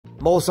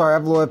Movsar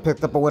Evloev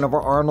picked up a win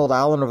over Arnold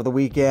Allen over the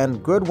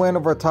weekend. Good win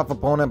over a tough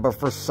opponent, but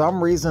for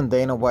some reason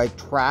Dana White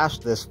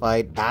trashed this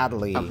fight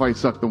badly. That fight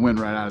sucked the wind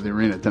right out of the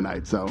arena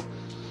tonight, so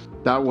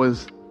that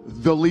was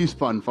the least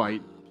fun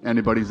fight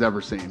anybody's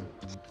ever seen.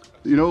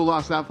 You know who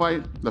lost that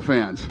fight? The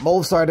fans.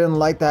 Movsar didn't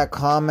like that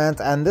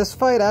comment, and this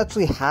fight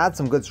actually had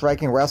some good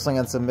striking, wrestling,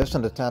 and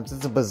submission attempts.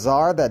 It's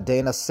bizarre that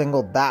Dana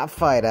singled that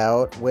fight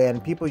out when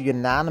people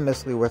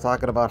unanimously were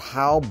talking about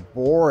how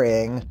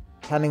boring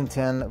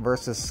Pennington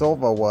versus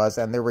Silva was,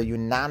 and they were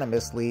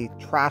unanimously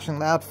trashing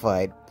that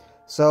fight.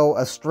 So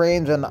a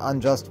strange and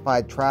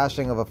unjustified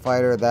trashing of a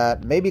fighter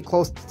that may be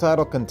close to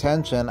title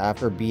contention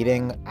after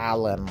beating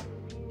Allen.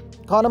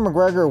 Conor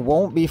McGregor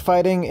won't be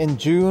fighting in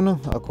June.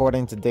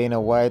 According to Dana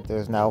White,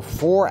 there's now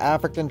 4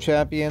 African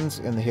champions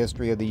in the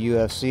history of the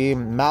UFC.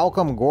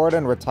 Malcolm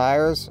Gordon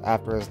retires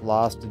after his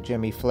loss to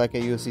Jimmy Flick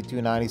at UFC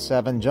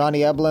 297. Johnny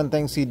Eblen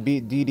thinks he'd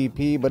beat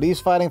DDP, but he's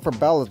fighting for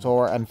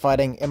Bellator and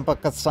fighting Impa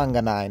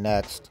Kasanganay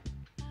next.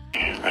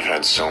 I've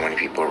had so many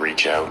people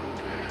reach out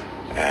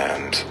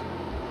and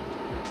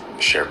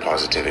share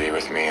positivity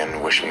with me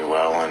and wish me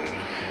well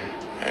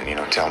and you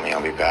know, tell me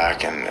I'll be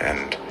back,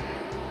 and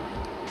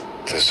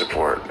the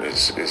support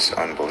is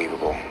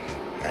unbelievable.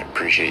 I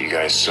appreciate you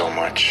guys so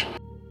much.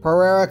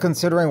 Pereira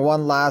considering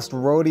one last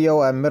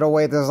rodeo at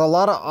middleweight. There's a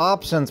lot of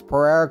options.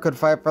 Pereira could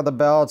fight for the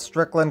belt.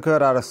 Strickland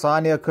could.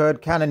 Adesanya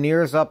could.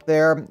 Cannonier's up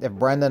there. If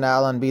Brendan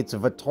Allen beats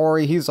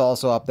Vettori, he's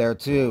also up there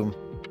too.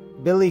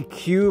 Billy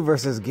Q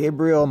versus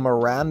Gabriel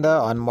Miranda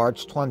on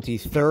March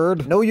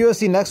 23rd. No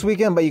UFC next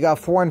weekend, but you got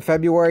 4 in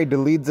February.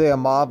 Dolidze,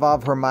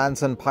 Amavov,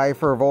 Hermanson,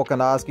 Pfeiffer,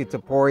 Volkanovski,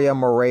 Topuria,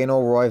 Moreno,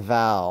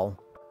 Royval.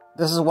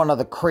 This is one of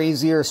the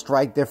crazier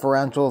strike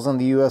differentials in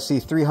the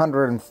UFC,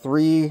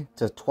 303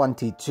 to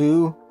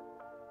 22.